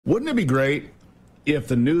Wouldn't it be great if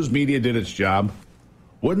the news media did its job?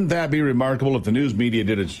 Wouldn't that be remarkable if the news media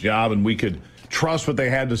did its job and we could trust what they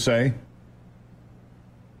had to say?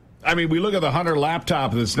 I mean, we look at the Hunter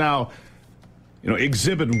laptop that's now,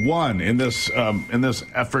 Exhibit 1 in this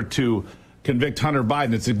effort to convict Hunter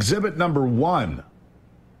Biden. It's Exhibit number 1.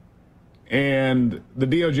 And the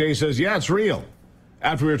DOJ says, yeah, it's real.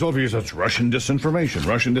 After we were told for years, that's Russian disinformation,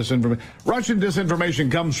 Russian disinformation. Russian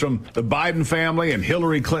disinformation comes from the Biden family and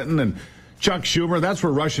Hillary Clinton and Chuck Schumer. That's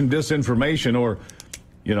where Russian disinformation or,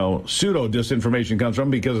 pseudo disinformation comes from,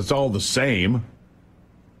 because it's all the same.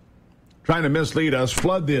 Trying to mislead us,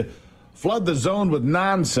 flood the zone with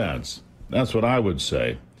nonsense. That's what I would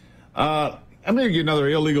say. I'm going to give you another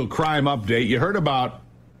illegal crime update. You heard about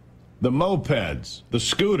the mopeds, the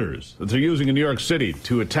scooters that they're using in New York City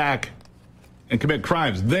to attack and commit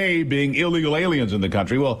crimes, they being illegal aliens in the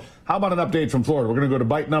country. Well, how about an update from Florida? We're going to go to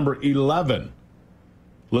bite number 11.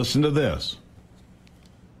 Listen to this.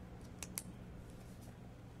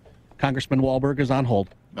 Congressman Walberg is on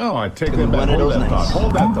hold. Oh, I take that back. Hold that thought.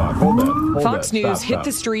 Hold that thought. Hold that. Fox News hit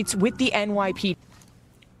the streets with the NYPD.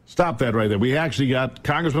 Stop that right there. We actually got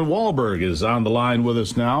Congressman Walberg is on the line with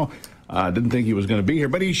us now. Didn't think he was going to be here,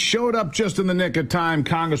 but he showed up just in the nick of time.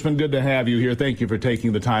 Congressman, good to have you here. Thank you for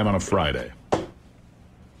taking the time on a Friday.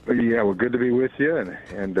 Yeah, well, good to be with you,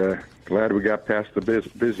 and glad we got past the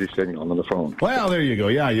busy signal on the phone. Well, there you go.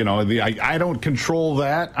 Yeah, I don't control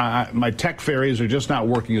that. My tech fairies are just not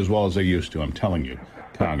working as well as they used to, I'm telling you,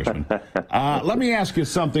 Congressman. Let me ask you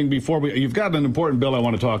something before you've got an important bill I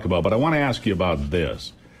want to talk about, but I want to ask you about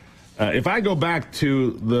this. If I go back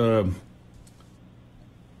to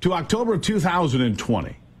October of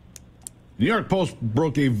 2020, New York Post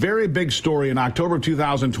broke a very big story in October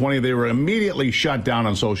 2020. They were immediately shut down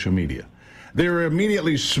on social media. They were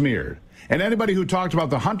immediately smeared. And anybody who talked about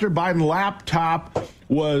the Hunter Biden laptop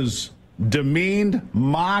was demeaned,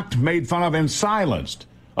 mocked, made fun of, and silenced.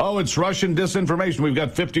 Oh, it's Russian disinformation. We've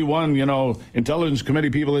got 51, Intelligence Committee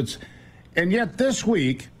people. And yet this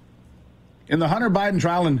week, in the Hunter Biden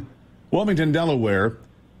trial in Wilmington, Delaware,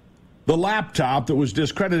 the laptop that was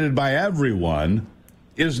discredited by everyone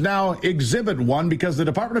is now Exhibit 1 because the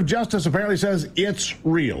Department of Justice apparently says it's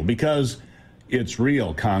real. Because it's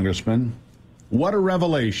real, Congressman. What a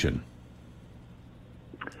revelation.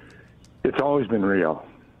 It's always been real,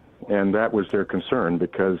 and that was their concern,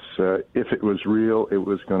 because if it was real, it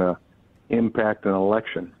was going to impact an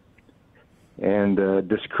election and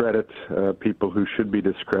discredit people who should be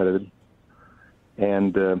discredited,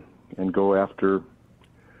 and go after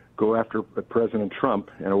President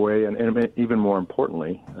Trump in a way, and even more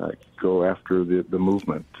importantly, go after the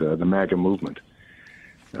movement, the MAGA movement.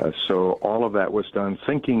 So all of that was done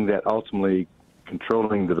thinking that ultimately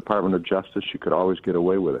controlling the Department of Justice, you could always get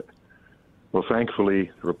away with it. Well,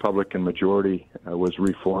 thankfully, the Republican majority was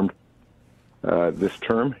reformed this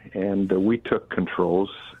term, and we took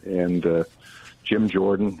controls, and Jim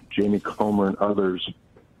Jordan, Jamie Comer, and others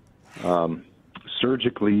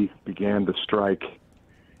surgically began to strike,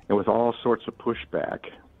 and with all sorts of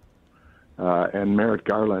pushback, and Merrick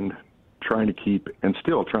Garland trying to keep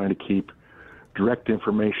direct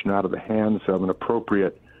information out of the hands of an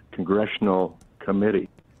appropriate congressional committee.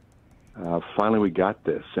 Finally, we got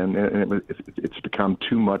this, and it's become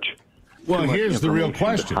too much. Well, here's the real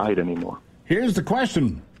question. To hide anymore. Here's the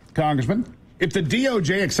question, Congressman. If the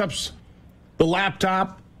DOJ accepts the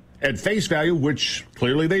laptop at face value, which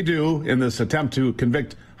clearly they do in this attempt to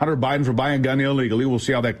convict Hunter Biden for buying a gun illegally, we'll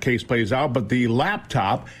see how that case plays out, but the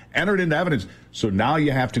laptop entered into evidence. So now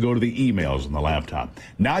you have to go to the emails on the laptop.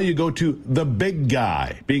 Now you go to the big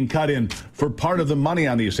guy being cut in for part of the money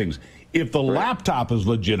on these things. If the laptop is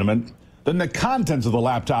legitimate, then the contents of the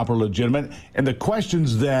laptop are legitimate, and the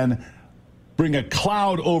questions then bring a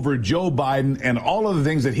cloud over Joe Biden and all of the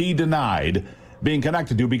things that he denied being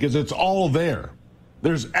connected to, because it's all there.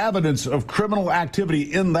 There's evidence of criminal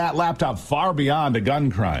activity in that laptop far beyond a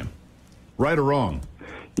gun crime. Right or wrong?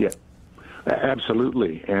 Yeah,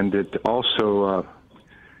 absolutely. And it also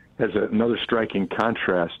has another striking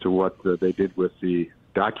contrast to what they did with the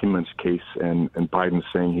documents case, and Biden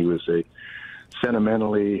saying he was a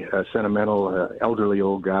sentimental elderly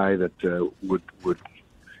old guy that would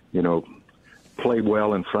play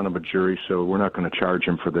well in front of a jury. So we're not going to charge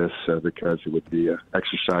him for this because it would be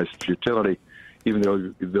exercise of futility, even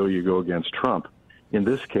though you go against Trump. In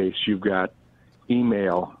this case, you've got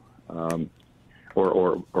email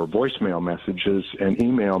or voicemail messages and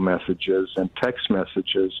email messages and text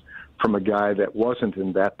messages from a guy that wasn't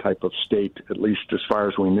in that type of state, at least as far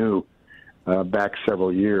as we knew, back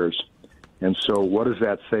several years. And so what does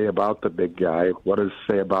that say about the big guy? What does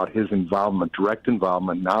it say about his involvement, direct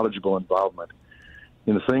involvement, knowledgeable involvement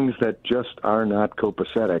in the things that just are not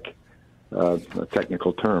copacetic, a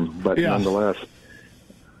technical term, but nonetheless,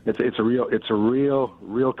 it's a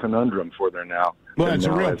real conundrum for there now. Well, it's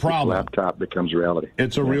a real problem. Laptop becomes reality.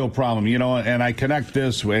 It's a real problem, and I connect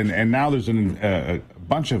this, and now there's a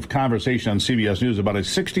bunch of conversation on CBS News about a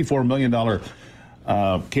 $64 million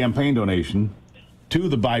campaign donation to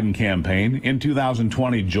the Biden campaign in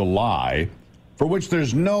 2020, July, for which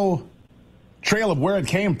there's no trail of where it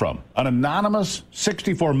came from. An anonymous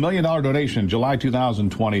 $64 million donation in July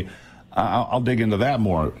 2020. I'll dig into that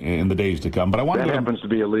more in the days to come. But I want that happens to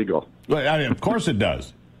be illegal. Of course it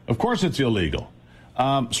does. Of course it's illegal.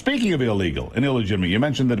 Speaking of illegal and illegitimate, you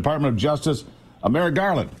mentioned the Department of Justice, Merrick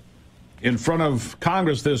Garland, in front of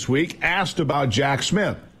Congress this week, asked about Jack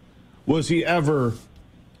Smith. Was he ever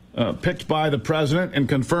picked by the president and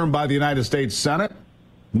confirmed by the United States Senate?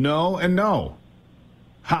 No and no.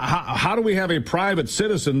 How do we have a private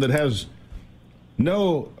citizen that has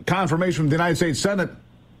no confirmation from the United States Senate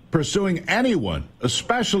pursuing anyone,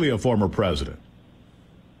 especially a former president?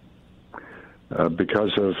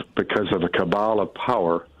 Because of a cabal of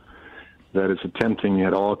power that is attempting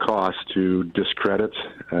at all costs to discredit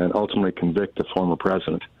and ultimately convict a former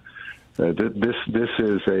president. This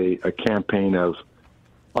is a campaign of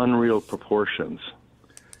unreal proportions,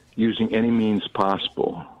 using any means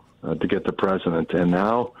possible to get the president. And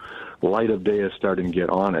now light of day is starting to get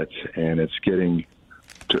on it, and it's getting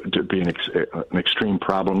to be an extreme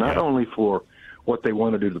problem, not only for what they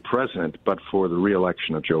want to do to the president, but for the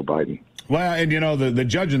re-election of Joe Biden. Well, and the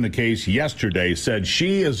judge in the case yesterday said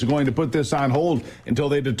she is going to put this on hold until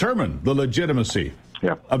they determine the legitimacy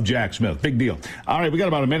of Jack Smith. Big deal. All right, we got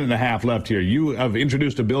about a minute and a half left here. You have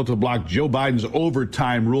introduced a bill to block Joe Biden's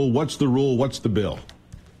overtime rule. What's the rule? What's the bill?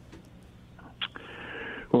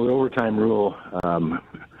 Well, the overtime rule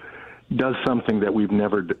does something that we've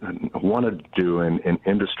never wanted to do in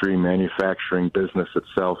industry, manufacturing, business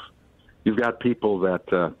itself. You've got people that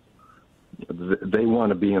they want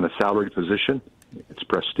to be in a salaried position. It's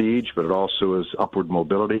prestige, but it also is upward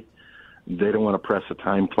mobility. They don't want to press a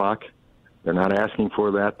time clock. They're not asking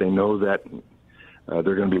for that. They know that they're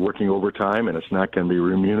going to be working overtime, and it's not going to be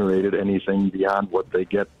remunerated anything beyond what they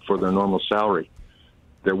get for their normal salary.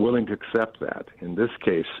 They're willing to accept that. In this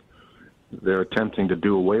case, they're attempting to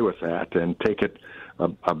do away with that and take it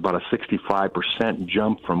about a 65%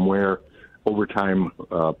 jump from where overtime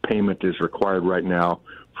payment is required right now,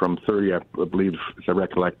 from 30, I believe, as I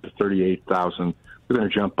recollect, to 38,000. We're going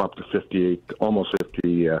to jump up to almost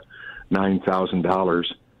 $59,000.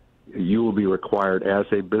 You will be required as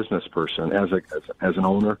a business person, as an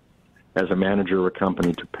owner, as a manager of a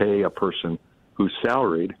company, to pay a person who's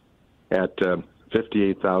salaried at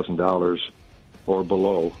 $58,000 or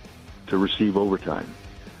below to receive overtime.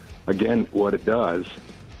 Again, what it does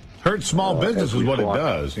hurt small business is what it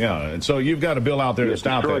does. Yeah, and so you've got a bill out there to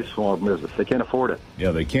stop that. Destroy small business. They can't afford it.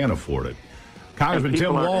 Yeah, they can't afford it. Congressman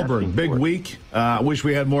Tim Walberg, big week. Wish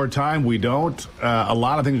we had more time. We don't. A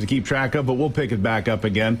lot of things to keep track of, but we'll pick it back up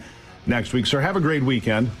again next week. Sir, have a great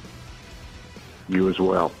weekend. You as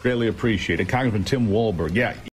well. Greatly appreciate it. Congressman Tim Walberg. Yeah.